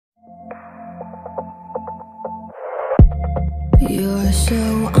You're so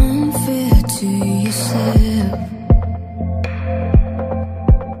unfair to yourself.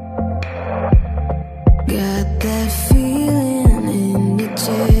 Got that feeling in your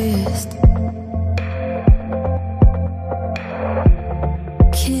chest.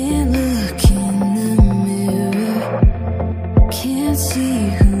 Can't look in the mirror. Can't see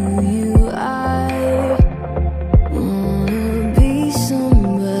who you are. Wanna be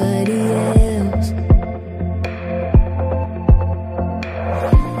somebody else.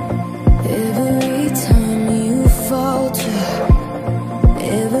 Every time you falter,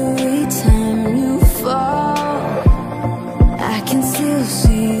 every time you fall, I can still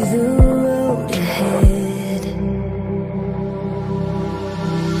see the road ahead.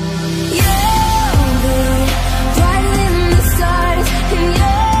 You'll be brighter than the stars, and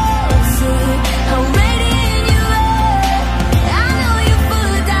you'll see how radiant you are. I know you're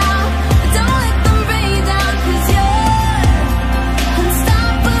full of doubt, but don't let them bring you down, 'cause you're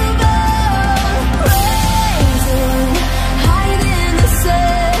unstoppable. Rising higher than the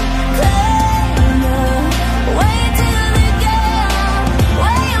sun, climb way to the top,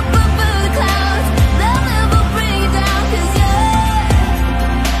 way up above the clouds. They'll never bring you down, 'cause you're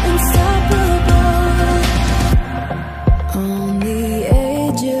unstoppable. On the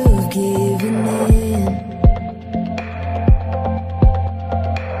edge of giving in,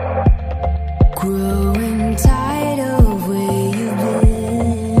 grow